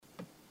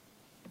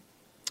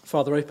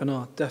Father, open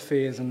our deaf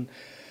ears and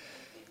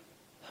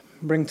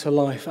bring to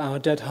life our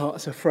dead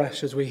hearts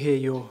afresh as we hear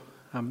your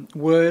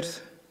word,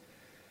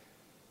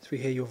 as we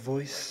hear your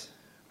voice.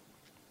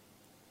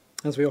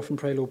 As we often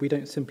pray, Lord, we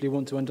don't simply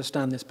want to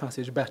understand this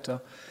passage better,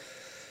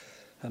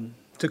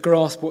 to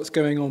grasp what's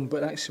going on,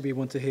 but actually we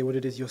want to hear what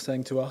it is you're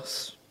saying to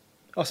us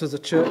as a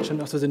church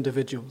and us as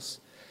individuals.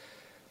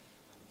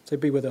 So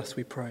be with us,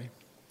 we pray.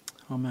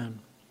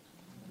 Amen.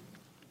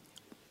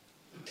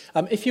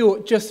 If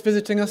you're just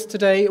visiting us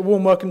today, a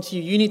warm welcome to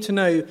you. You need to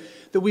know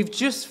that we've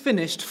just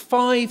finished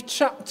 5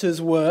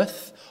 chapters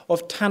worth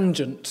of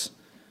tangent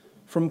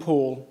from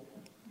Paul.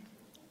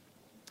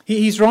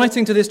 He's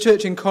writing to this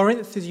church in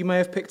Corinth, as you may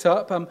have picked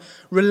up.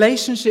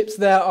 Relationships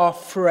there are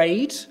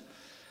frayed.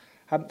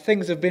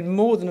 Things have been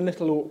more than a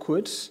little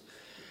awkward.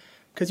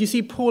 Because you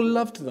see, Paul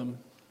loved them.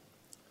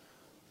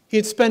 He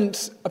had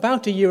spent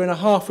about 1.5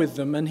 years with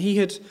them, and he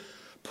had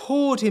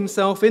poured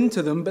himself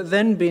into them, but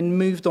then been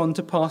moved on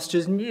to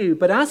pastures new.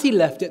 But as he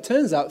left, it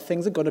turns out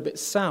things had got a bit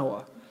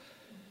sour.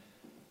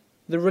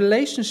 The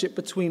relationship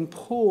between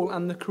Paul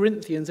and the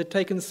Corinthians had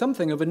taken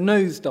something of a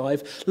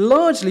nosedive,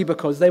 largely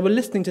because they were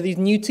listening to these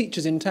new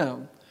teachers in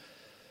town.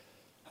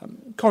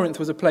 Corinth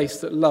was a place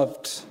that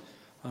loved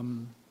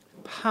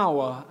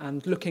power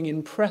and looking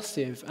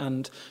impressive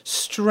and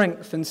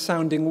strength and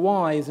sounding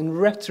wise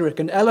and rhetoric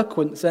and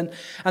eloquence. And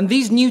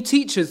these new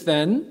teachers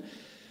then,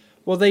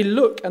 well, they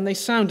look and they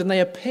sound and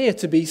they appear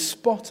to be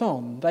spot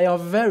on. They are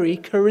very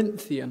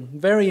Corinthian,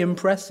 very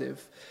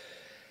impressive.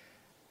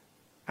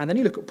 And then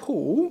you look at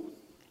Paul,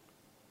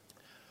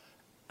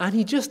 and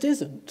he just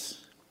isn't.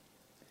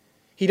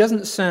 He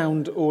doesn't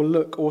sound or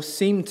look or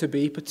seem to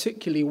be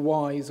particularly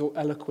wise or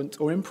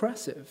eloquent or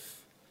impressive.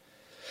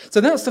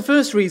 So that's the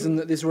first reason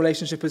that this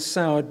relationship has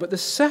soured. But the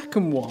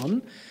second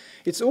one,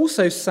 it's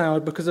also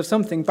soured because of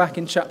something back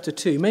in chapter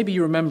 2. Maybe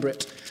you remember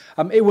it.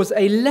 It was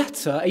a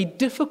letter, a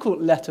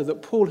difficult letter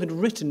that Paul had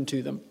written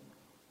to them.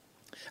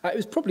 It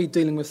was probably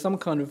dealing with some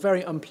kind of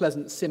very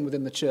unpleasant sin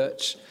within the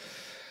church.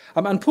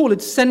 And Paul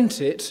had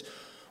sent it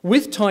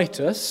with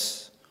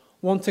Titus,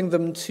 wanting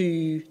them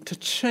to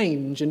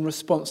change in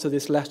response to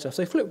this letter.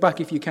 So flip back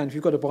if you can. If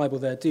you've got a Bible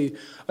there, do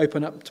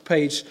open up to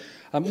page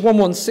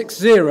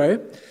 1160.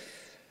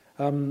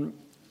 And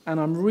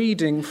I'm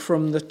reading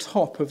from the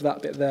top of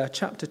that bit there,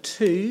 chapter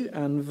 2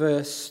 and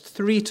verse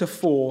 3 to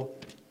 4,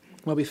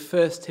 where we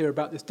first hear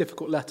about this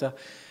difficult letter.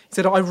 He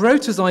said, I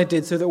wrote as I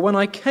did so that when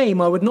I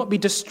came I would not be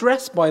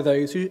distressed by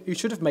those who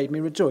should have made me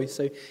rejoice.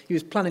 So he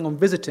was planning on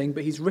visiting,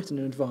 but he's written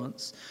in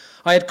advance.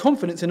 I had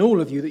confidence in all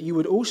of you that you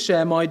would all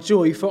share my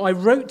joy, for I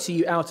wrote to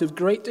you out of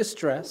great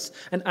distress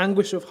and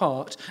anguish of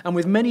heart, and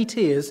with many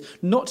tears,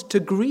 not to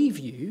grieve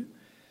you,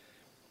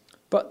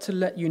 but to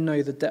let you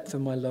know the depth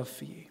of my love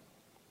for you.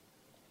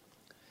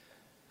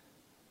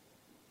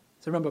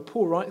 So remember,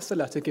 Paul writes the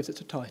letter, gives it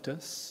to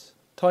Titus.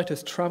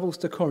 Titus travels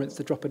to Corinth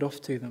to drop it off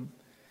to them.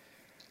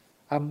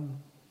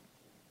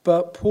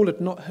 But Paul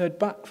had not heard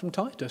back from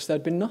Titus. There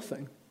had been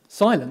nothing.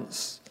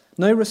 Silence.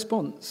 No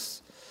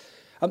response.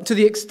 To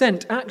the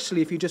extent,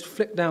 actually, if you just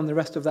flick down the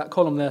rest of that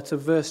column there to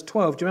verse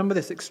 12, do you remember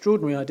this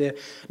extraordinary idea?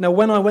 Now,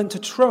 when I went to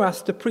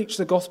Troas to preach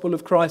the gospel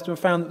of Christ and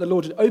found that the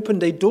Lord had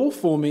opened a door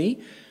for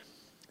me,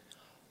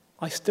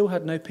 I still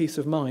had no peace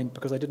of mind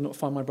because I did not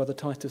find my brother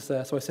Titus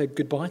there. So I said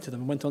goodbye to them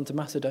and went on to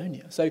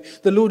Macedonia. So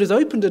the Lord has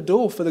opened a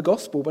door for the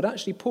gospel, but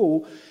actually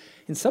Paul,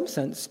 in some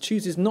sense,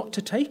 chooses not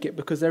to take it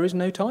because there is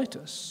no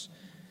Titus.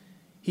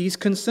 He's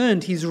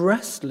concerned, he's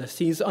restless,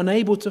 he's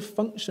unable to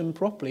function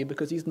properly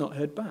because he's not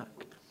heard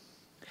back.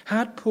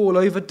 Had Paul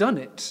overdone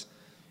it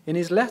in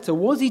his letter?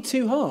 Was he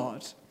too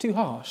hard, too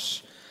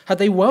harsh? Had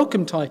they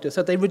welcomed Titus?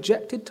 Had they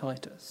rejected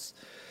Titus?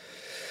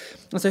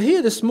 And so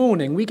here this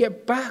morning, we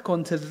get back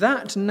onto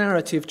that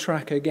narrative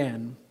track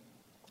again.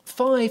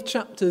 5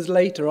 chapters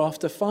later,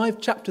 after 5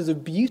 chapters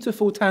of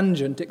beautiful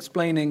tangent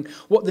explaining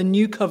what the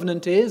new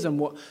covenant is and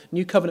what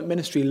new covenant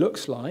ministry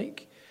looks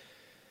like,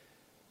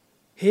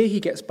 here he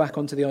gets back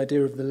onto the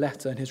idea of the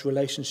letter and his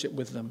relationship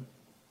with them.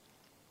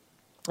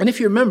 And if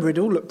you remember, it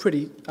all looked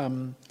pretty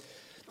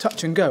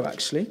touch and go,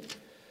 actually.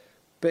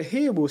 But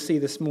here we'll see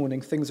this morning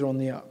things are on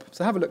the up.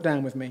 So have a look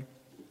down with me.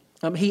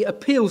 He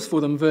appeals for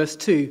them, verse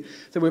 2.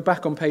 So we're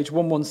back on page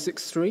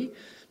 1163,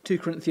 2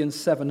 Corinthians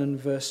 7 and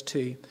verse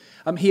 2.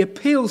 He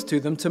appeals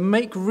to them to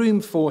make room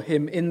for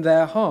him in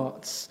their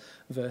hearts,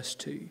 verse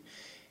 2.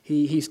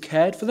 He's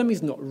cared for them,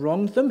 he's not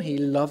wronged them, he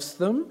loves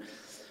them.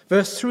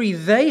 Verse 3,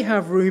 they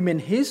have room in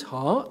his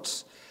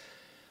heart.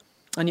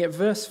 And yet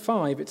verse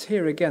 5, it's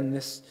here again,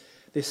 this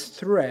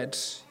thread.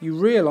 You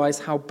realise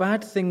how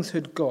bad things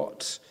had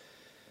got.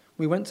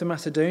 We went to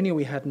Macedonia,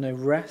 we had no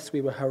rest,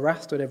 we were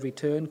harassed at every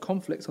turn,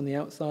 conflicts on the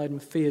outside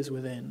and fears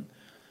within.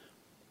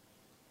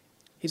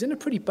 He's in a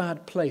pretty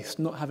bad place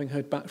not having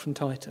heard back from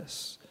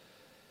Titus.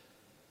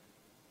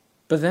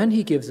 But then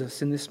he gives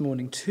us in this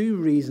morning 2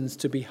 reasons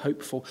to be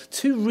hopeful.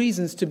 2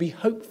 reasons to be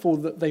hopeful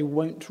that they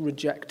won't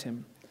reject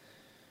him.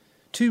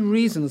 2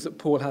 reasons that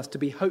Paul has to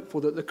be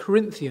hopeful that the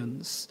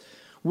Corinthians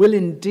will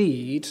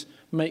indeed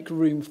make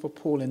room for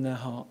Paul in their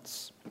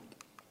hearts.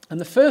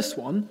 And the first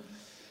one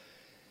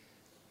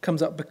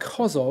comes up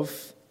because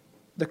of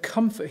the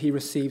comfort he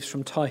receives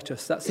from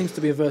Titus. That seems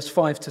to be verse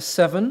 5 to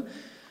 7,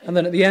 and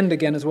then at the end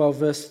again as well,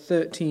 verse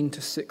 13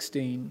 to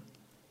 16.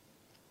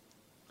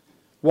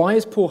 Why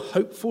is Paul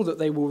hopeful that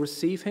they will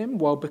receive him?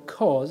 Well,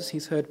 because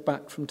he's heard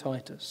back from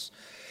Titus.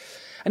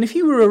 And if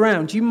you were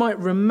around, you might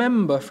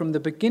remember from the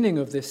beginning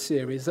of this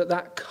series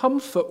that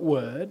comfort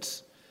word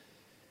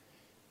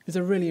is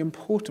a really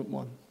important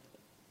one.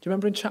 Do you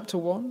remember in chapter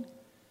 1?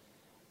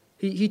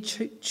 He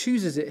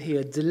chooses it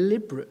here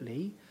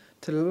deliberately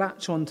to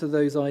latch onto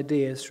those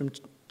ideas from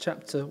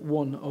chapter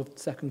 1 of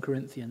 2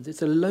 Corinthians.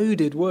 It's a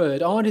loaded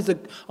word. Ours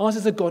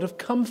is a God of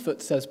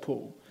comfort, says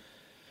Paul.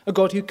 A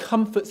God who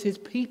comforts his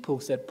people,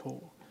 said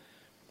Paul.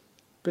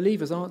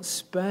 Believers aren't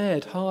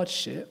spared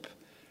hardship,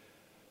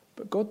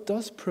 but God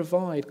does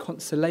provide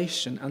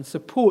consolation and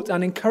support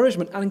and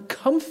encouragement and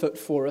comfort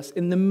for us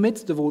in the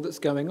midst of all that's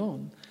going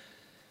on.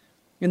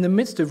 In the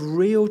midst of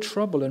real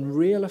trouble and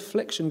real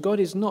affliction, God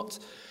is not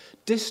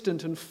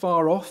distant and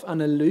far off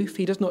and aloof.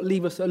 He does not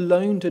leave us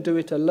alone to do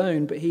it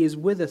alone, but he is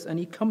with us and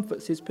he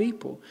comforts his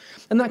people.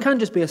 And that can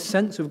just be a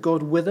sense of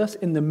God with us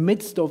in the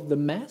midst of the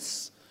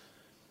mess.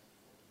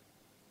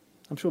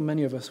 I'm sure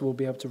many of us will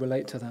be able to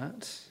relate to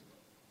that.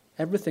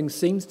 Everything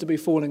seems to be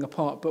falling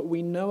apart, but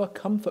we know a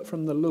comfort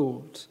from the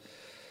Lord.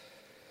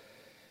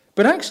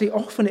 But actually,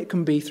 often it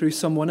can be through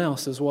someone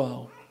else as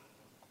well.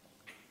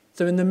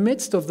 So in the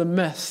midst of the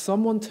mess,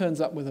 someone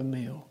turns up with a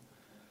meal.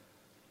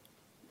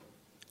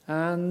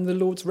 And the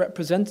Lord's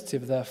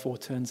representative, therefore,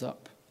 turns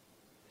up.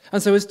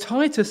 And so as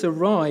Titus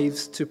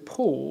arrives to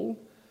Paul,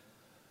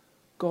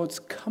 God's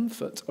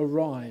comfort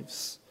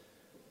arrives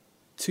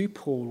to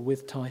Paul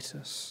with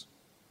Titus.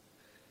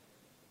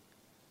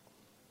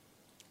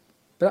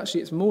 But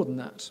actually, it's more than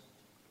that.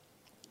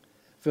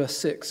 Verse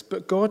 6,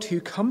 but God who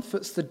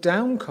comforts the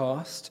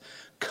downcast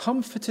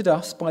comforted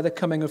us by the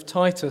coming of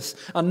Titus,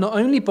 and not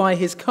only by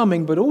his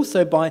coming, but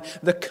also by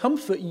the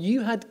comfort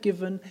you had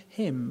given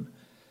him.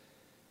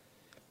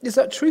 It's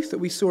that truth that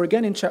we saw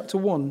again in chapter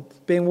 1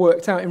 being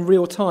worked out in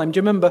real time. Do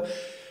you remember?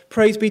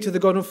 Praise be to the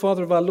God and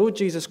Father of our Lord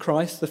Jesus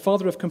Christ, the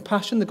Father of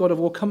compassion, the God of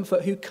all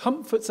comfort, who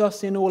comforts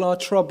us in all our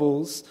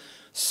troubles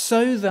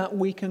so that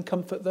we can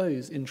comfort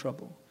those in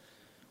trouble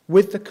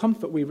with the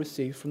comfort we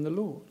receive from the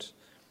Lord.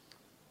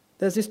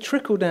 There's this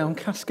trickle-down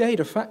cascade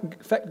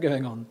effect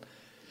going on.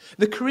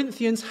 The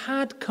Corinthians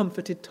had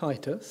comforted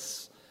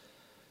Titus.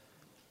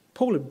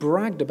 Paul had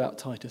bragged about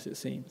Titus, it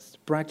seems.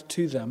 Bragged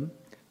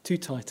to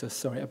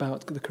Titus,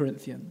 about the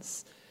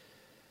Corinthians.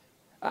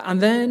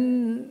 And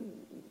then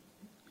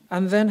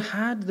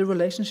had the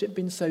relationship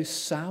been so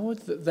soured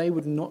that they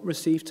would not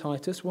receive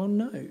Titus? Well,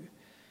 no.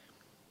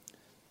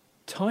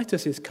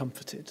 Titus is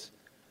comforted,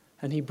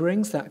 and he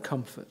brings that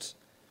comfort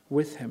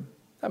with him.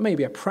 That may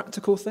be a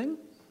practical thing.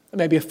 It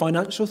may be a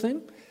financial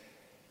thing.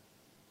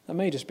 That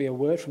may just be a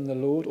word from the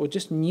Lord or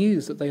just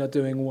news that they are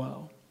doing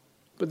well.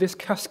 But this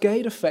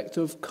cascade effect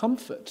of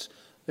comfort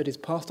that is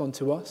passed on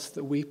to us,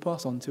 that we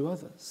pass on to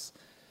others.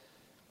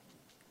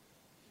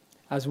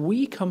 As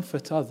we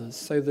comfort others,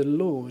 so the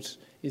Lord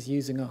is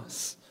using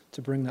us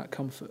to bring that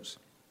comfort.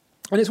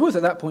 And it's worth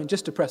at that point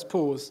just to press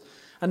pause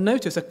and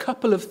notice a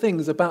couple of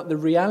things about the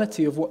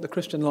reality of what the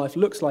Christian life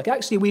looks like.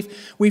 Actually,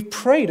 we've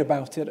prayed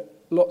about it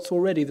lots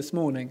already this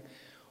morning,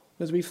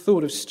 as we've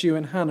thought of Stu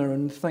and Hannah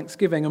and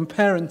Thanksgiving and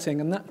parenting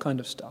and that kind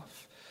of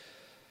stuff.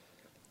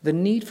 The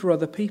need for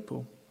other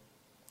people.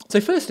 So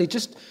firstly,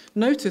 just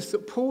notice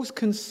that Paul's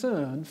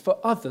concern for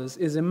others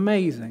is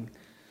amazing.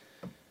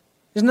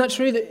 Isn't that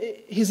true?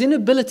 That his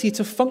inability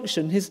to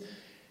function, his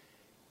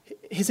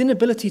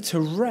inability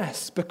to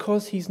rest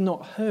because he's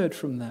not heard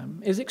from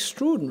them is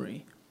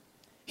extraordinary.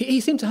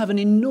 He seemed to have an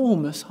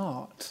enormous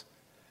heart.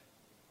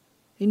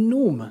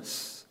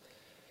 Enormous.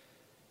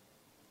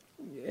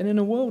 And in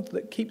a world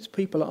that keeps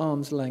people at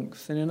arm's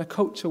length, and in a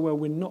culture where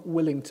we're not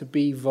willing to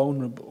be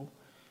vulnerable,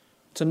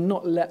 to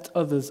not let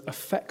others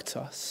affect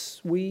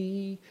us,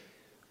 we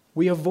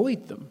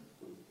avoid them.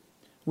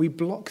 We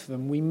block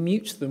them, we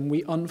mute them,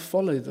 we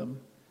unfollow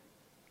them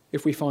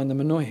if we find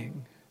them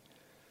annoying.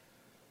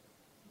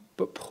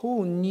 But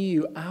Paul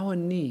knew our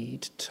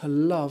need to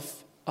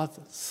love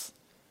others.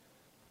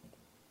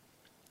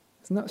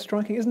 Isn't that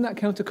striking? Isn't that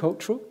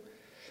countercultural?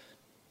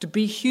 To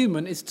be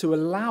human is to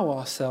allow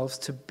ourselves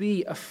to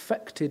be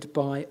affected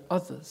by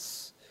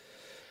others.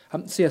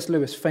 C.S.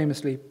 Lewis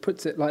famously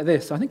puts it like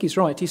this. I think he's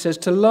right. He says,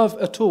 to love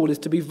at all is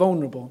to be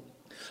vulnerable.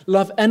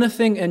 Love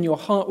anything and your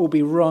heart will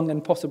be wrung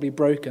and possibly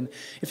broken.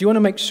 If you want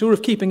to make sure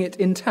of keeping it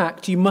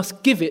intact, you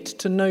must give it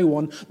to no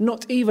one,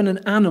 not even an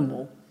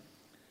animal.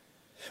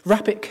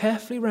 Wrap it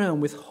carefully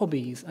round with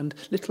hobbies and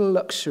little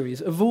luxuries.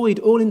 Avoid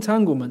all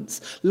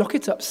entanglements. Lock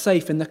it up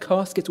safe in the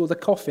casket or the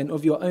coffin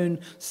of your own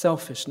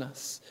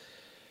selfishness.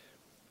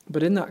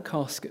 But in that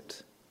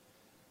casket,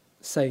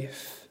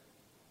 safe,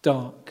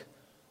 dark,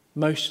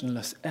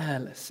 motionless,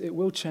 airless, it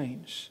will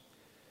change.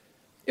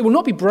 It will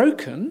not be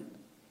broken,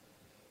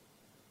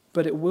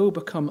 but it will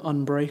become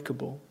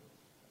unbreakable,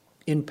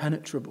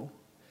 impenetrable,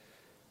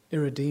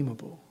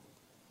 irredeemable.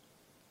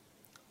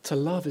 To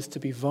love is to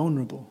be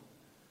vulnerable,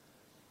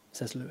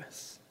 says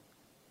Lewis.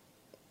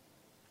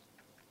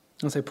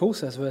 And so Paul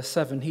says, verse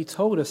 7, he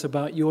told us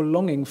about your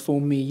longing for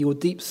me, your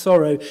deep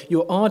sorrow,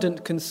 your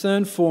ardent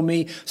concern for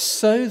me,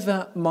 so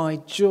that my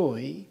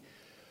joy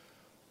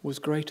was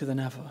greater than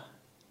ever.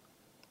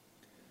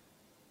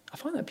 I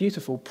find that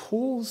beautiful.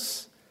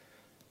 Paul's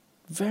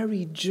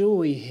very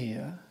joy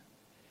here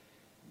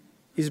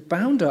is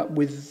bound up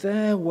with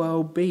their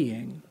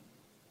well-being.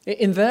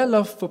 In their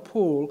love for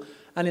Paul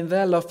and in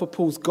their love for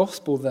Paul's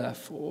gospel,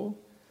 therefore,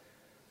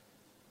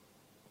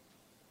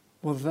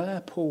 well, there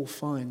Paul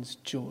finds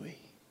joy,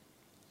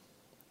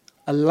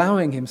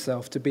 allowing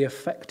himself to be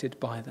affected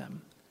by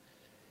them.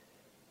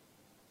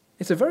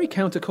 It's a very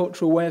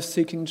countercultural way of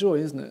seeking joy,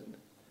 isn't it?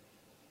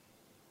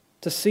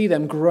 To see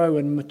them grow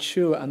and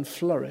mature and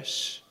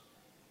flourish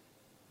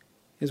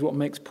is what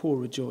makes Paul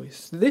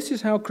rejoice. This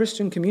is how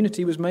Christian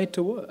community was made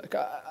to work.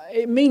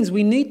 It means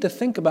we need to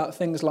think about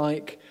things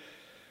like,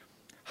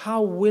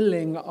 how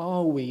willing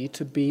are we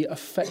to be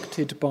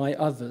affected by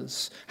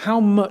others? How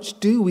much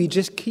do we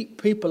just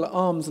keep people at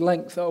arm's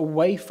length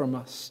away from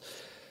us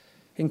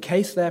in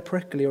case they're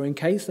prickly or in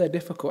case they're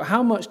difficult?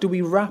 How much do we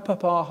wrap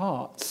up our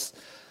hearts,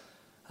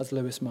 as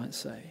Lewis might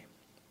say?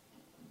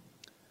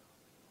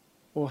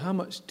 Or how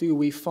much do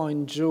we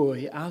find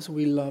joy as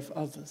we love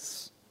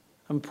others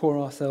and pour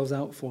ourselves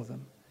out for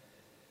them?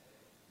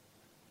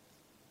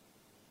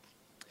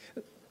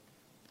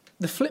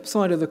 The flip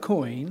side of the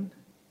coin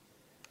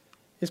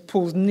is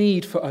Paul's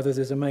need for others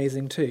is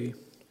amazing too.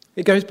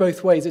 It goes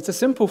both ways. It's a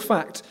simple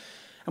fact,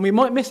 and we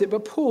might miss it,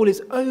 but Paul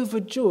is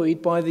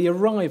overjoyed by the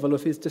arrival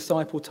of his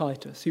disciple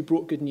Titus, who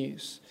brought good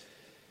news.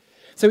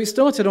 So he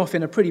started off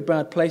in a pretty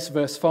bad place,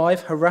 verse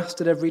 5,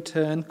 harassed at every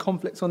turn,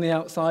 conflicts on the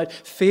outside,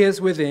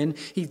 fears within,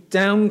 he's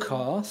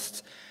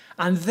downcast,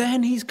 and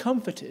then he's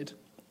comforted.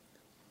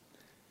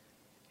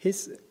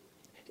 His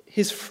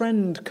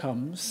friend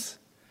comes,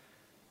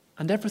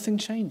 and everything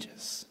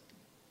changes.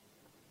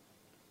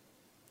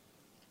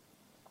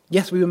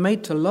 Yes, we were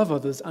made to love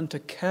others and to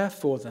care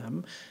for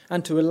them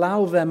and to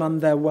allow them and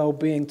their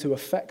well-being to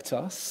affect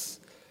us.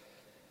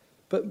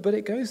 But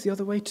it goes the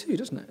other way too,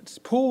 doesn't it?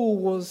 Paul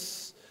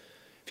was,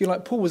 if you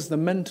like, Paul was the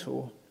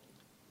mentor.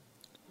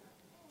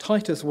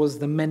 Titus was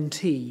the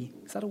mentee.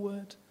 Is that a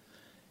word?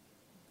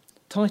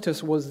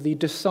 Titus was the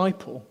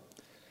disciple.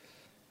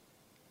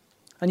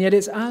 And yet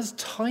it's as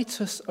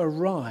Titus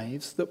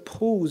arrives that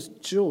Paul's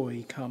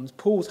joy comes,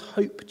 Paul's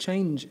hope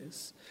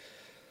changes.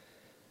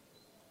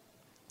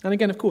 And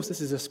again, of course,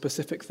 this is a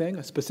specific thing,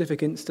 a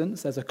specific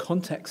instance. There's a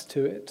context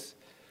to it.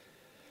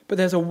 But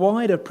there's a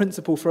wider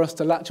principle for us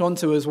to latch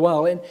onto as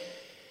well. In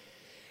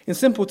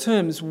simple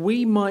terms,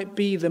 we might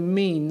be the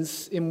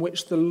means in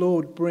which the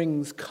Lord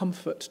brings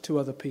comfort to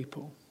other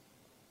people.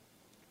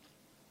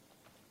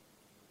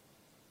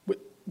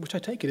 Which I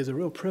take it is a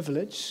real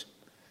privilege.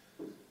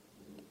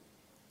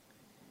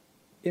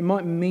 It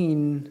might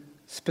mean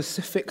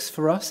specifics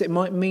for us. It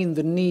might mean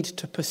the need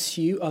to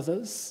pursue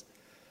others.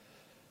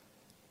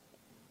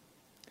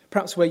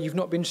 Perhaps where you've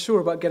not been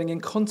sure about getting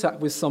in contact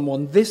with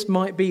someone, this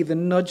might be the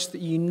nudge that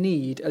you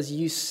need as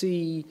you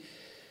see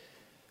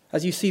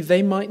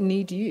they might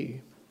need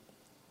you.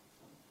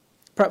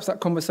 Perhaps that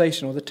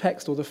conversation or the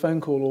text or the phone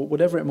call or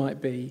whatever it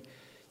might be,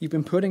 you've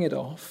been putting it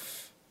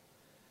off.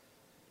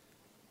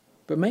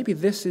 But maybe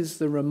this is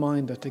the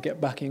reminder to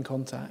get back in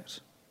contact.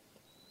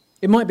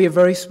 It might be a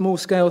very small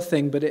scale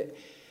thing, but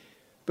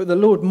the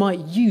Lord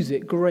might use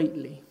it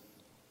greatly.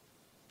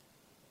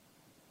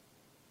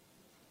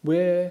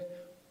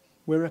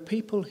 We're a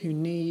people who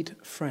need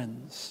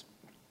friends.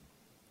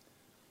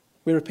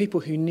 We're a people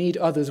who need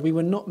others. We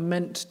were not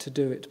meant to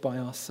do it by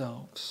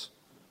ourselves.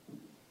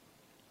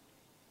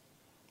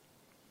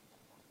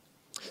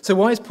 So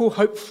why is Paul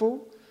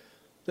hopeful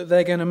that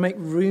they're going to make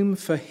room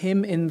for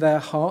him in their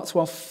hearts?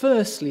 Well,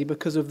 firstly,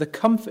 because of the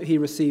comfort he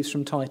receives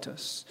from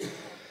Titus.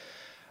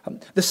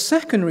 The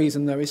second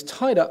reason, though, is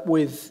tied up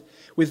with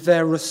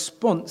their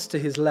response to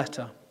his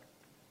letter.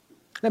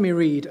 Let me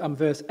read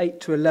verse 8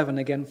 to 11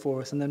 again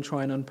for us and then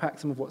try and unpack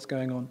some of what's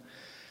going on.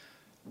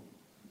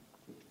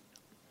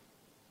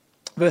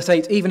 Verse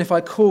 8, even if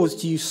I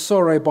caused you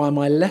sorrow by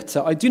my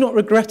letter, I do not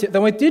regret it,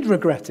 though I did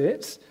regret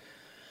it.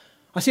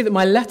 I see that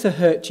my letter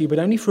hurt you, but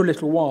only for a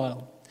little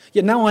while.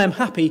 Yet now I am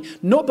happy,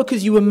 not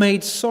because you were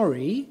made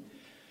sorry,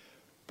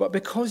 but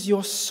because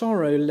your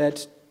sorrow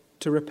led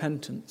to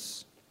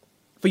repentance.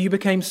 For you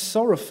became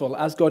sorrowful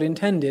as God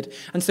intended,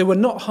 and so were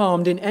not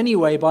harmed in any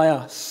way by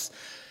us.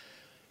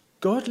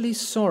 Godly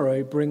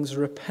sorrow brings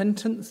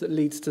repentance that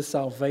leads to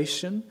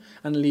salvation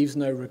and leaves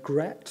no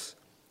regret,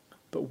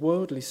 but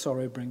worldly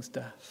sorrow brings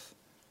death.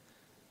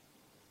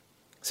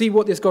 See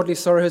what this godly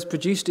sorrow has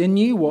produced in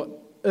you, what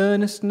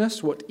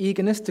earnestness, what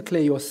eagerness to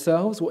clear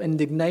yourselves, what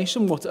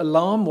indignation, what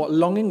alarm, what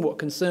longing, what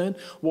concern,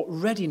 what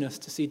readiness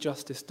to see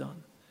justice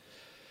done.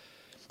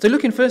 So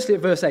looking firstly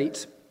at verse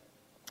 8,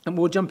 and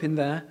we'll jump in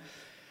there.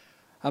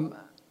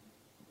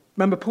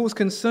 Remember, Paul's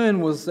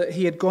concern was that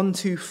he had gone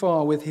too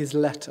far with his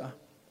letter.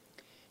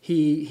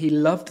 He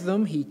loved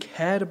them, he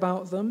cared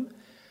about them,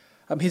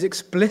 He's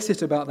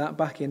explicit about that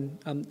back in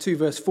 2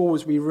 verse 4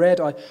 as we read,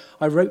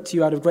 I wrote to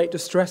you out of great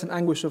distress and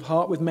anguish of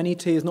heart with many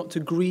tears, not to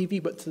grieve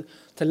you, but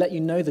to let you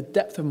know the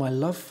depth of my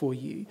love for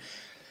you.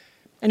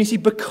 And you see,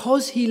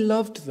 because he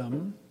loved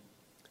them,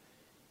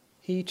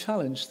 he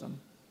challenged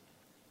them.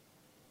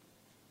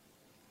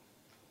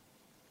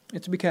 We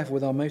have to be careful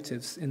with our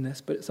motives in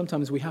this, but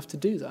sometimes we have to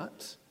do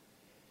that.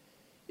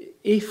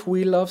 If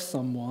we love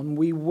someone,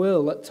 we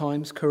will at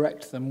times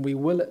correct them. We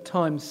will at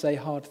times say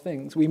hard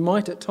things. We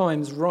might at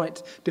times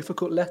write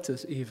difficult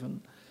letters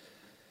even.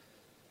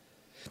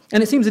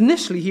 And it seems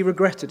initially he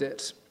regretted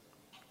it.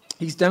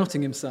 He's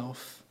doubting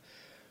himself.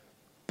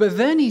 But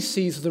then he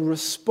sees the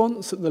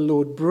response that the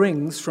Lord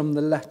brings from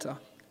the letter.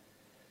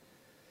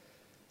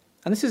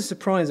 And this is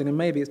surprising, and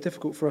maybe it's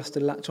difficult for us to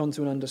latch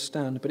onto and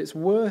understand, but it's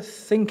worth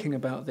thinking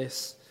about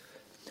this.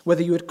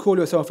 Whether you would call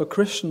yourself a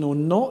Christian or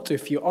not,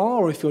 if you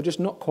are, or if you're just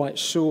not quite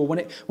sure.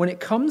 When it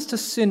comes to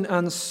sin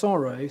and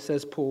sorrow,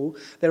 says Paul,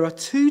 there are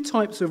two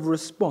types of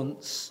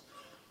response.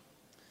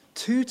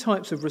 Two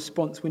types of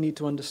response we need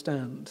to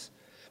understand.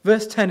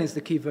 Verse 10 is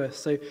the key verse,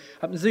 so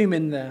zoom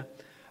in there.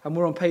 And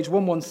we're on page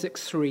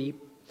 1163,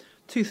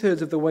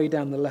 2/3 of the way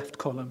down the left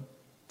column.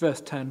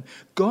 Verse 10,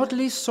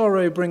 godly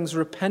sorrow brings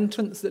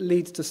repentance that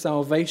leads to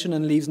salvation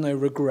and leaves no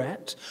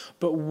regret,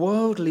 but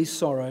worldly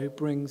sorrow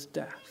brings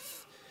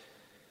death.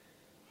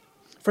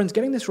 Friends,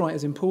 getting this right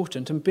is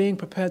important, and being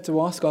prepared to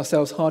ask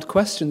ourselves hard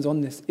questions on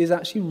this is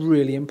actually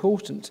really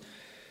important.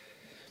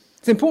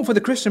 It's important for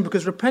the Christian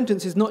because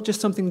repentance is not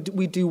just something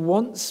we do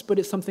once, but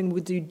it's something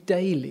we do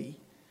daily.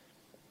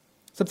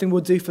 Something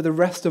we'll do for the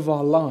rest of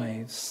our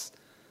lives.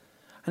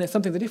 And it's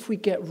something that if we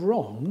get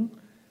wrong,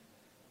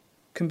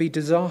 can be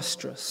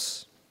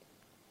disastrous.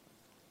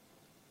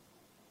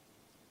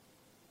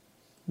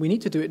 We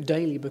need to do it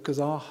daily because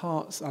our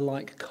hearts are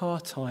like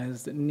car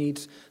tires that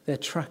need their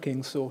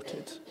tracking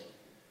sorted.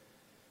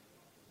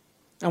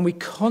 And we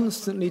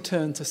constantly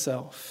turn to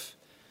self.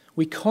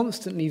 We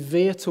constantly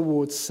veer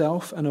towards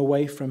self and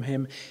away from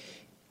him,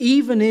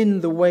 even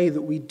in the way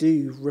that we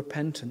do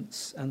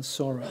repentance and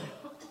sorrow.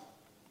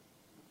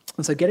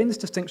 And so getting this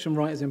distinction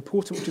right is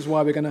important, which is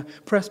why we're going to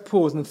press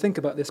pause and think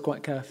about this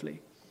quite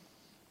carefully.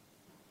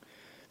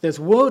 There's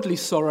worldly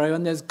sorrow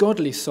and there's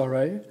godly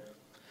sorrow.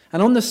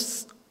 And on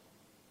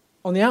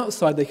the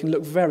outside, they can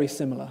look very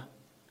similar.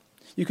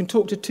 You can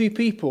talk to two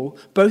people,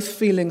 both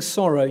feeling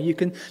sorrow. You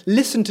can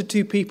listen to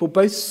two people,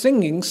 both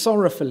singing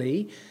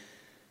sorrowfully,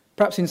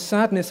 perhaps in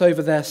sadness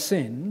over their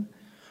sin,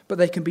 but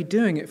they can be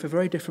doing it for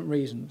very different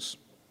reasons.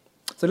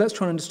 So let's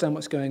try and understand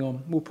what's going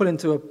on. We'll pull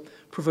into a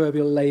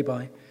proverbial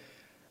lay-by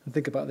and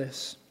think about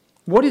this.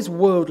 What is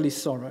worldly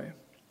sorrow?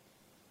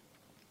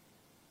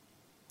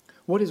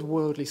 What is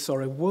worldly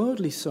sorrow?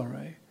 Worldly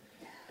sorrow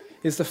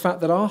is the fact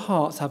that our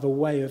hearts have a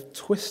way of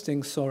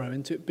twisting sorrow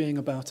into it being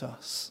about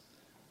us.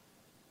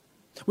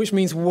 Which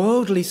means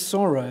worldly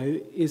sorrow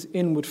is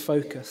inward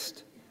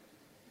focused.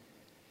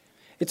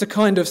 It's a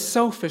kind of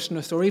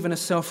selfishness or even a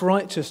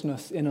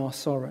self-righteousness in our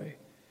sorrow.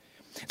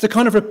 It's a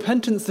kind of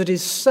repentance that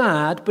is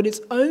sad, but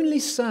it's only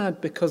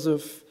sad because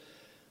of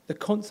the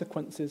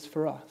consequences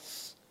for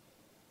us.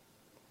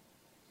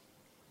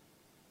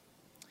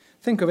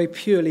 Think of a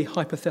purely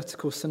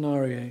hypothetical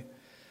scenario.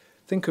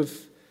 Think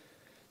of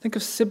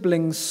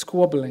siblings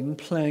squabbling,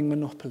 playing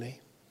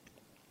Monopoly.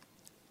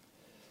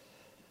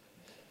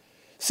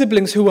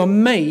 Siblings who are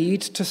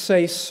made to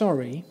say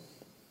sorry,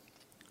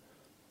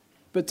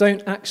 but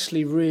don't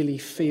actually really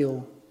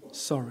feel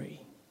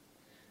sorry.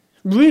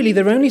 Really,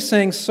 they're only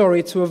saying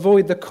sorry to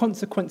avoid the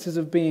consequences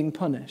of being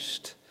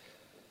punished.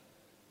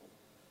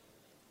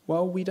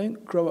 Well, we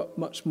don't grow up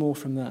much more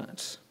from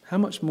that. How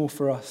much more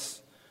for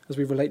us as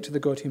we relate to the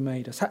God who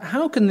made us?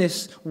 How can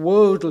this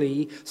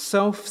worldly,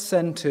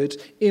 self-centered,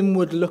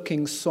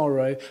 inward-looking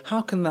sorrow,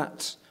 how can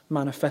that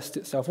manifest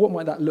itself? What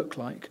might that look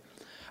like?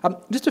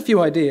 Just a few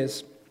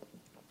ideas.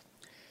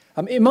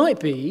 It might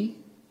be,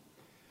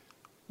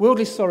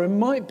 worldly sorrow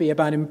might be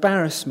about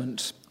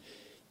embarrassment.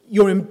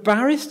 You're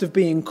embarrassed of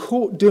being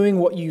caught doing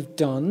what you've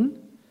done.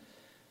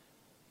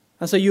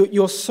 And so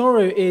your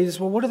sorrow is,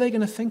 well, what are they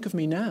going to think of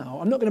me now?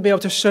 I'm not going to be able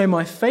to show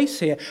my face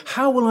here.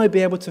 How will I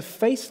be able to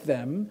face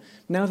them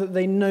now that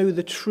they know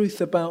the truth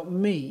about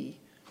me?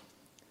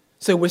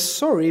 So we're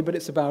sorry, but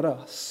it's about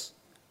us.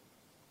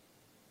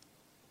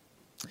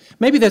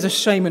 Maybe there's a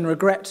shame and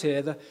regret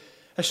here.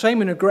 A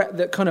shame and regret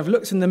that kind of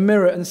looks in the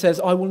mirror and says,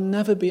 I will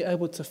never be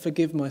able to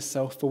forgive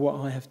myself for what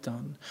I have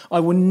done.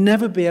 I will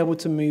never be able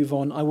to move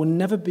on. I will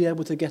never be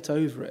able to get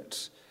over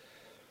it.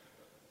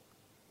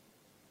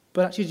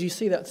 But actually, do you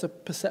see that's a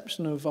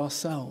perception of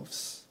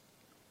ourselves?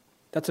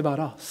 That's about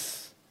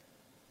us.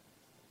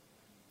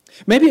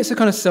 Maybe it's a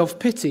kind of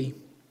self-pity.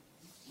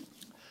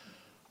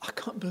 I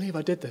can't believe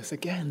I did this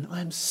again. I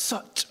am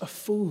such a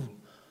fool.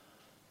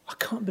 I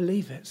can't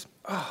believe it.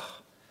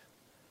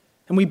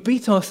 And we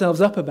beat ourselves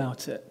up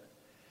about it.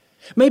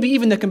 Maybe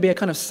even there can be a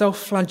kind of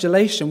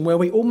self-flagellation where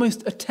we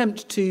almost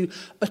attempt to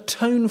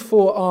atone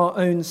for our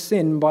own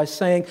sin by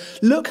saying,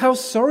 look how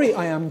sorry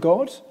I am,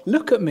 God.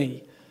 Look at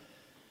me.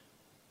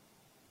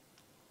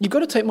 You've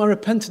got to take my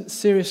repentance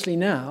seriously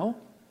now.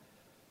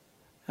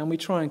 And we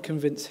try and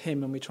convince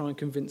him and we try and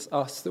convince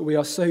us that we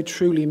are so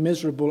truly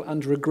miserable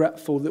and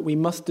regretful that we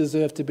must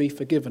deserve to be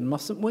forgiven,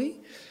 mustn't we?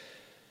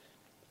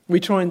 We're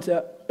trying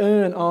to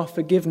earn our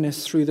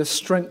forgiveness through the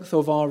strength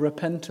of our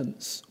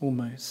repentance,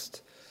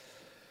 almost.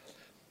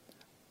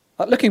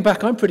 Looking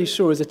back, I'm pretty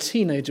sure as a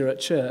teenager at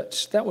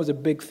church, that was a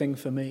big thing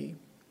for me.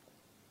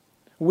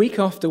 Week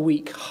after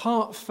week,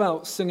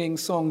 heartfelt singing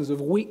songs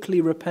of weekly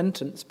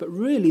repentance, but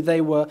really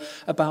they were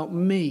about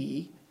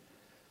me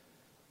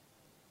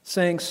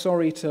saying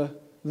sorry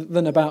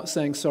than about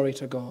saying sorry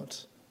to God.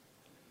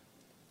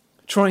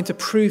 Trying to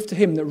prove to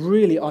him that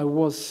really I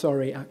was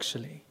sorry,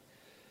 actually.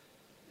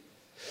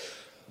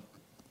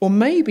 Or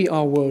maybe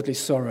our worldly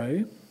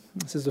sorrow,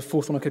 this is the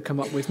fourth one I could come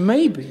up with,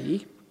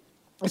 maybe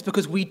it's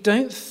because we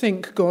don't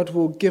think God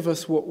will give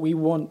us what we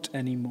want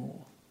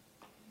anymore.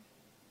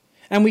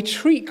 And we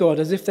treat God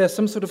as if there's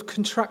some sort of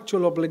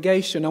contractual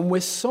obligation, and we're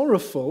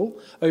sorrowful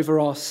over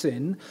our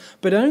sin,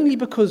 but only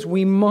because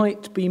we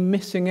might be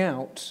missing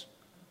out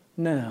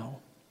now.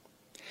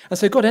 And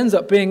so God ends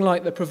up being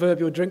like the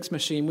proverbial drinks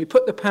machine. We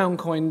put the pound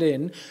coin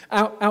in,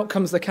 out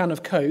comes the can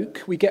of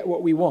Coke, we get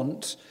what we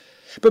want.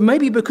 But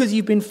maybe because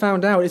you've been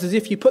found out, it's as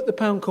if you put the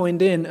pound coin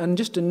in and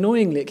just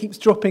annoyingly it keeps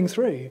dropping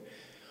through.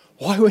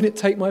 Why won't it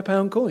take my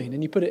pound coin?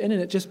 And you put it in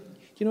and it just,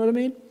 you know what I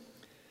mean?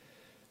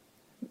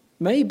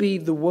 Maybe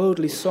the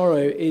worldly sorrow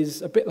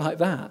is a bit like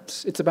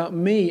that. It's about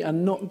me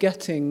and not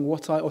getting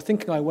or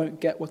thinking I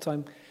won't get what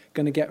I'm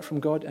going to get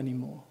from God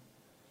anymore.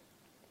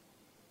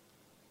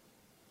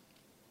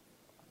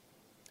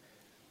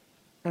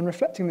 And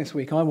reflecting this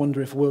week, I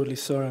wonder if worldly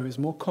sorrow is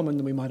more common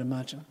than we might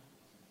imagine.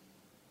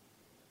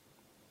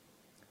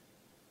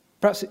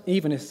 Perhaps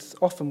even it's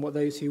often what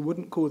those who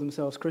wouldn't call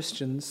themselves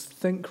Christians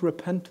think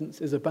repentance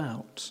is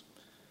about.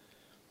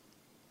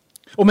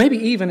 Or maybe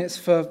even it's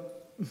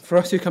for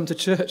us who come to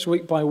church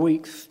week by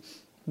week,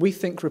 we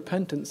think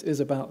repentance is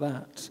about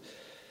that.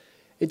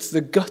 It's the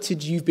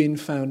gutted you've been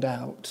found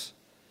out.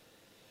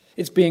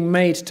 It's being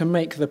made to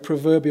make the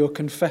proverbial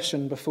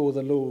confession before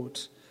the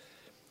Lord.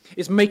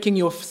 It's making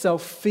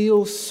yourself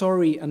feel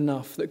sorry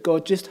enough that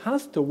God just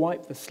has to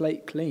wipe the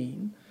slate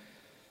clean.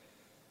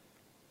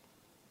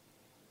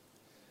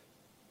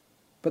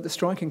 But the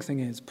striking thing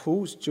is,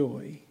 Paul's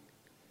joy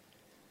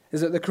is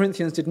that the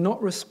Corinthians did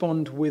not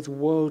respond with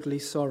worldly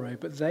sorrow,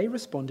 but they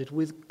responded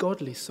with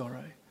godly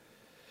sorrow,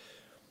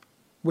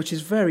 which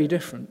is very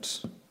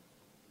different.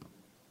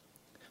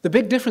 The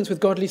big difference with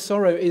godly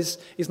sorrow is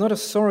not a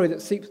sorrow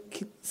that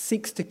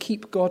seeks to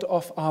keep God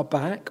off our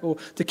back or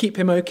to keep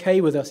him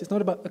okay with us. It's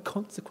not about the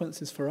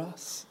consequences for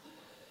us.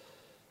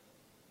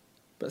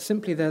 But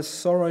simply there's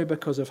sorrow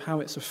because of how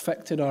it's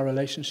affected our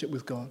relationship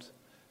with God.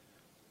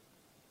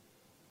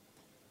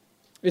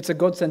 It's a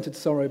God-centered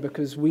sorrow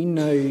because we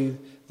know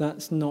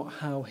that's not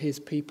how his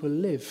people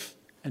live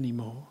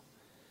anymore.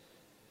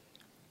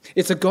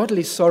 It's a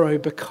godly sorrow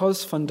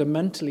because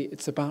fundamentally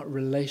it's about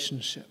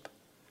relationship.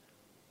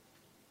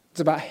 It's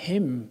about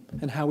him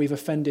and how we've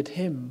offended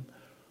him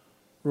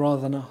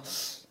rather than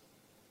us.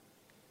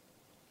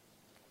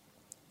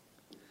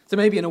 So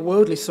maybe in a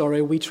worldly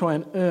sorrow we try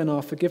and earn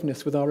our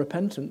forgiveness with our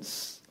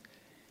repentance.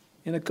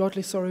 In a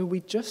godly sorrow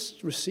we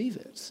just receive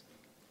it.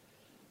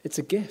 It's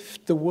a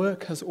gift. The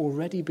work has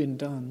already been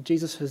done.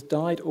 Jesus has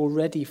died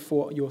already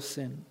for your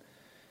sin.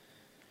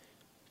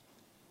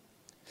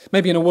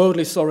 Maybe in a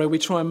worldly sorrow we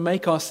try and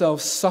make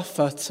ourselves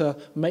suffer to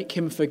make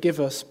him forgive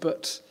us,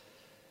 but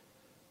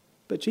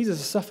Jesus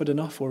has suffered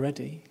enough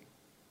already.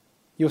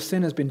 Your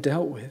sin has been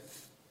dealt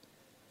with.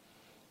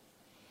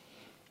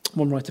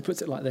 One writer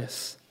puts it like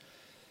this.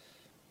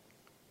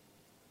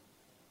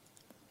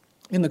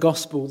 In the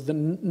gospel, the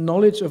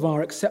knowledge of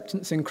our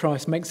acceptance in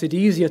Christ makes it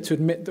easier to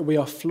admit that we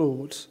are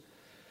flawed,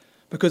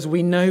 because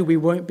we know we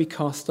won't be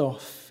cast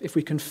off if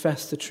we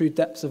confess the true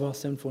depths of our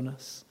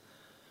sinfulness.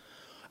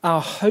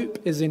 Our hope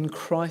is in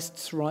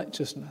Christ's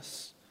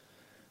righteousness,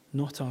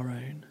 not our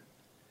own.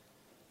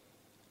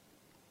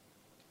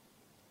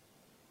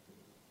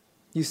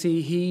 You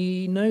see,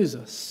 he knows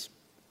us.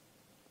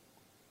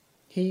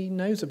 He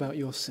knows about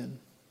your sin.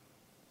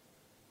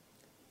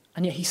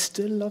 And yet he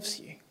still loves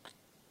you.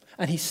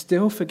 And he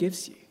still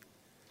forgives you.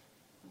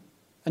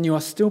 And you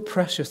are still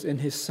precious in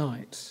his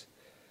sight.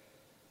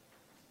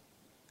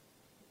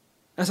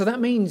 And so that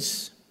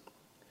means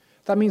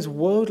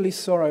worldly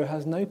sorrow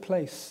has no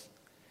place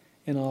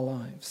in our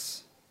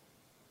lives.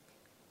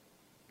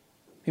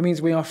 It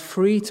means we are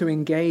free to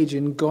engage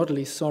in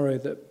godly sorrow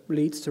that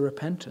leads to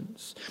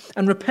repentance.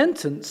 And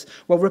repentance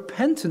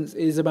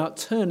is about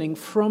turning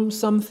from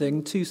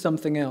something to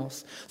something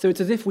else. So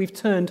it's as if we've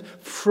turned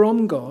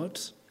from God,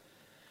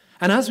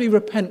 and as we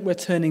repent, we're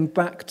turning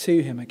back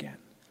to him again.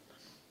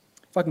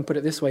 If I can put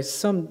it this way,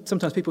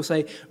 sometimes people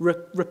say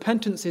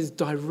repentance is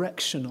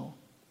directional.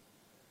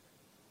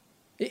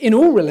 In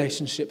all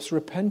relationships,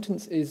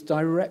 repentance is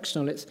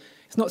directional. It's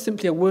not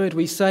simply a word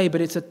we say, but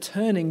it's a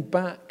turning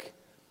back.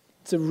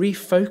 It's a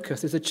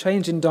refocus. It's a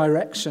change in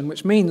direction,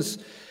 which means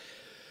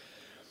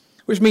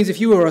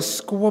if you were a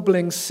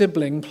squabbling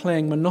sibling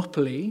playing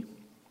Monopoly,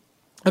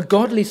 A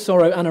godly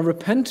sorrow and a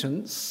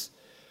repentance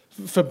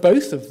for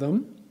both of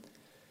them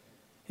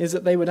is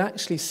that they would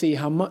actually see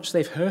how much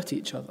they've hurt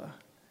each other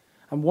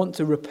and want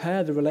to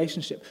repair the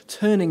relationship,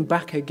 turning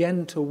back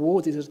again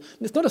towards it.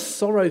 It's not a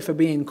sorrow for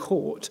being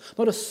caught,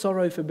 not a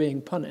sorrow for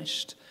being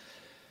punished,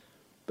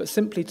 but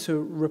simply to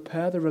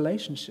repair the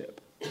relationship.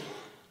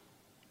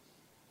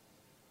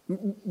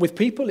 With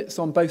people, it's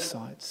on both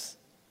sides.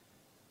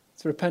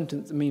 It's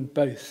repentance that means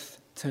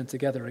both turn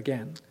together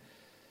again.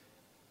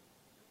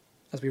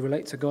 As we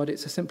relate to God,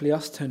 it's simply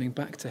us turning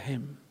back to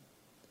him.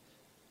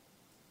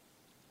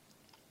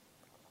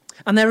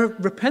 And their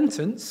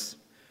repentance,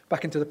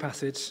 back into the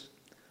passage,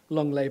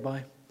 long lay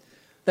by,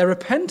 their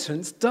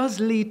repentance does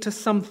lead to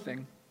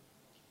something.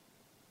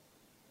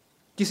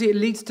 You see, it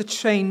leads to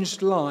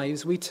changed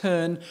lives. We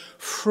turn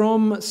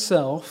from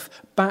self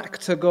back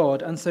to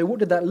God. And so what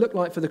did that look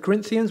like for the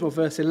Corinthians? Well,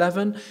 verse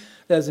 11,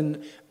 there's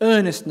an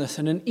earnestness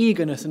and an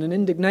eagerness and an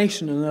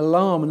indignation and an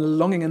alarm and a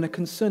longing and a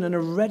concern and a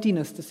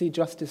readiness to see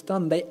justice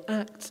done. They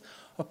act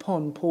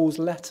upon Paul's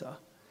letter.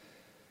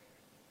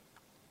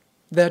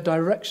 Their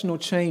directional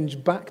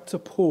change back to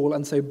Paul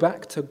and so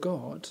back to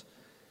God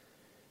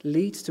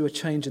leads to a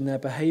change in their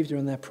behavior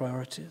and their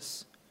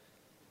priorities.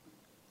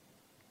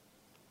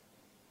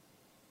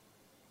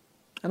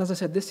 And as I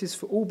said, this is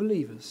for all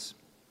believers.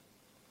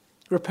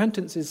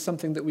 Repentance is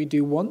something that we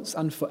do once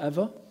and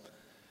forever,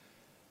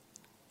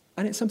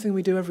 and it's something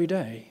we do every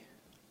day.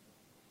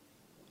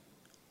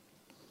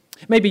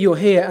 Maybe you're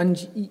here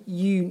and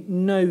you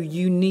know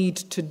you need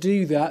to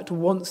do that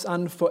once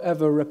and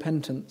forever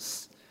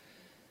repentance.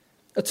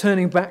 A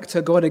turning back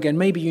to God again.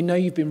 Maybe you know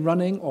you've been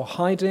running or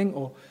hiding,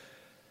 or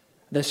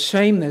there's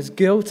shame, there's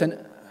guilt,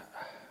 and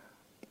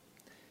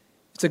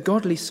it's a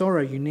godly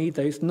sorrow you need,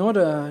 though. It's not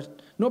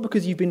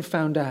because you've been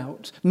found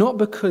out, not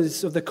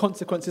because of the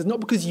consequences,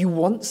 not because you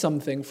want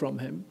something from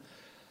him,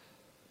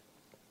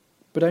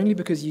 but only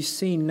because you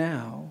see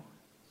now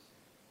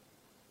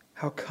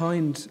how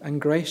kind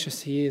and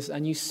gracious he is,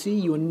 and you see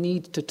your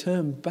need to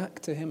turn back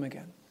to him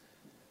again.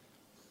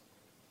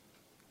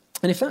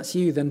 And if that's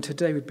you, then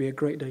today would be a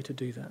great day to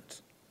do that.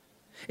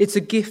 It's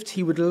a gift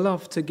he would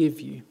love to give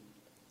you.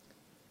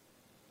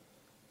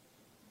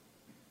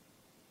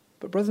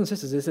 But brothers and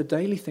sisters, it's a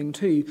daily thing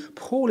too.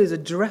 Paul is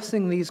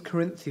addressing these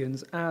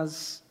Corinthians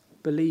as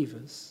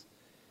believers.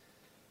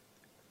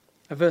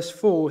 At verse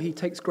 4, he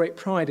takes great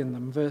pride in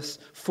them. Verse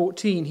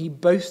 14, he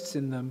boasts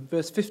in them.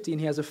 Verse 15,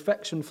 he has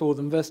affection for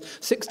them. Verse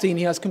 16,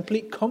 he has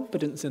complete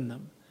confidence in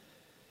them.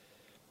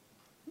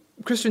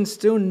 Christians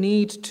still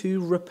need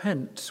to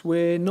repent.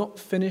 We're not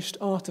finished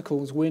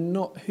articles. We're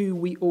not who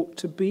we ought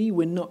to be.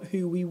 We're not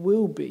who we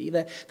will be.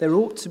 There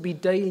ought to be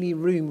daily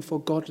room for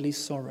godly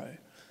sorrow.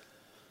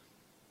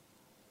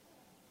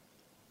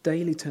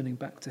 Daily turning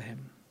back to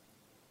him.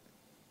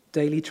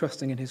 Daily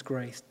trusting in his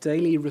grace.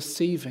 Daily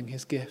receiving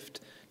his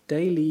gift.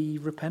 Daily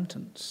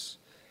repentance.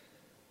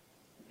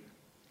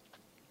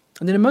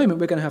 And in a moment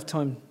we're going to have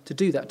time to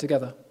do that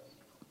together.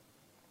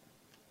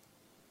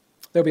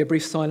 There'll be a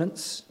brief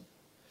silence.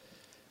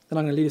 Then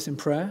I'm going to lead us in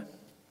prayer,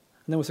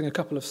 and then we'll sing a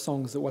couple of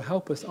songs that will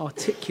help us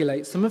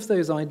articulate some of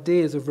those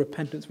ideas of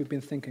repentance we've been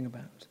thinking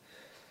about.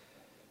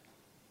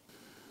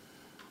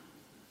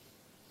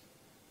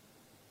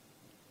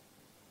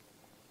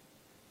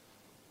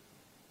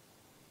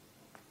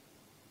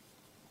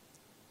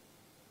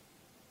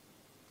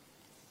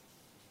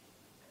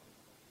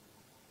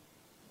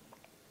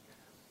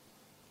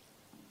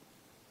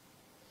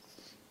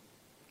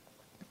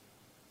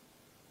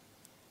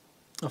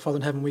 Our Father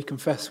in heaven, we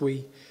confess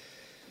we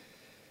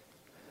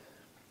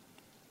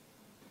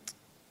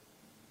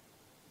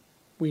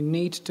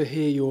need to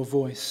hear your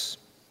voice,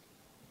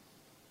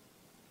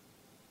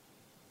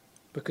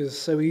 because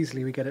so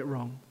easily we get it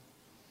wrong.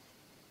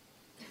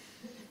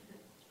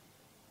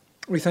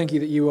 We thank you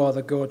that you are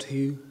the God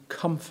who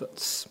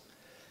comforts.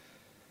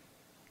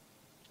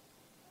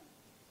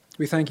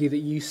 We thank you that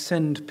you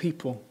send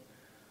people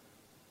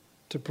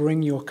to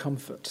bring your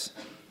comfort.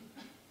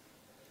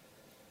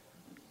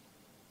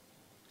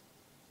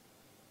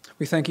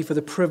 We thank you for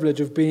the privilege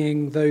of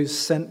being those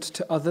sent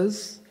to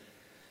others,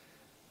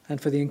 and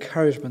for the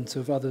encouragement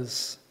of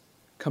others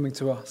coming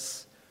to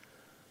us.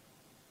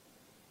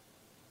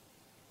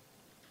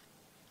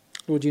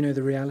 Lord, you know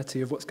the reality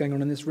of what's going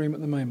on in this room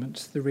at the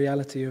moment, the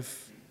reality of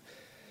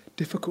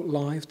difficult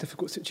lives,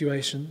 difficult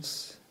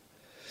situations.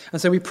 And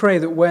so we pray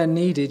that where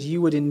needed,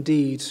 you would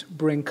indeed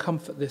bring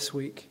comfort this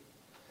week.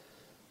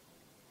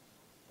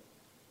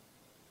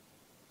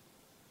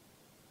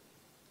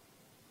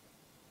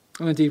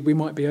 And indeed, we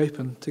might be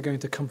open to going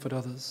to comfort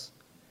others.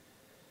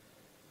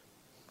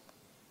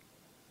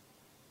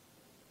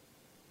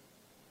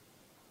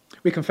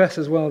 We confess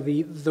as well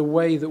the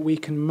way that we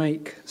can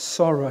make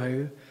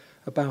sorrow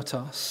about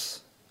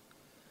us.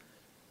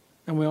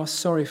 And we are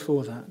sorry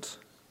for that.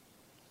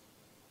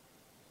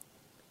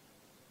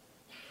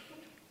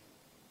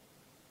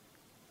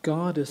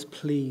 Guard us,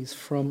 please,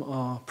 from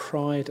our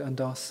pride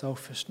and our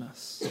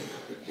selfishness.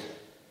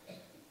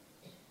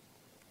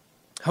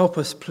 Help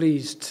us,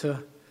 please,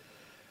 to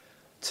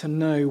to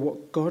know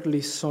what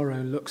godly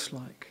sorrow looks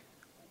like.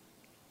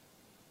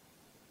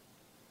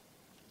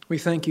 We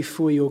thank you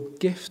for your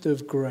gift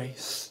of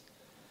grace.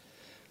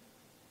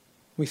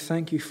 We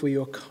thank you for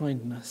your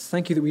kindness.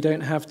 Thank you that we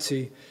don't have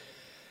to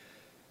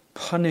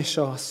punish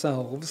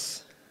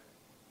ourselves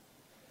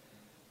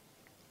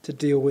to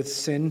deal with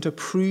sin, to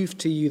prove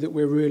to you that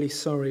we're really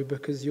sorry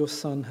because your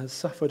Son has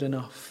suffered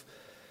enough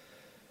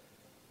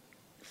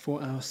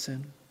for our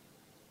sin.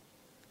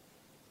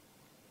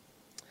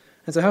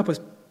 And so help us,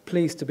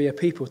 please, to be a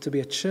people, to be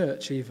a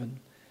church even,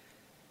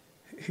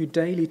 who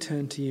daily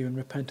turn to you in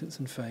repentance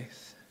and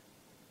faith.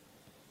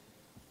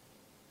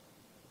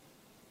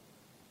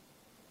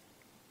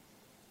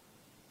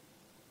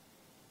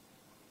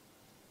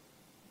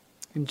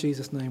 In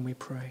Jesus' name we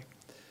pray.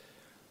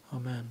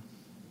 Amen.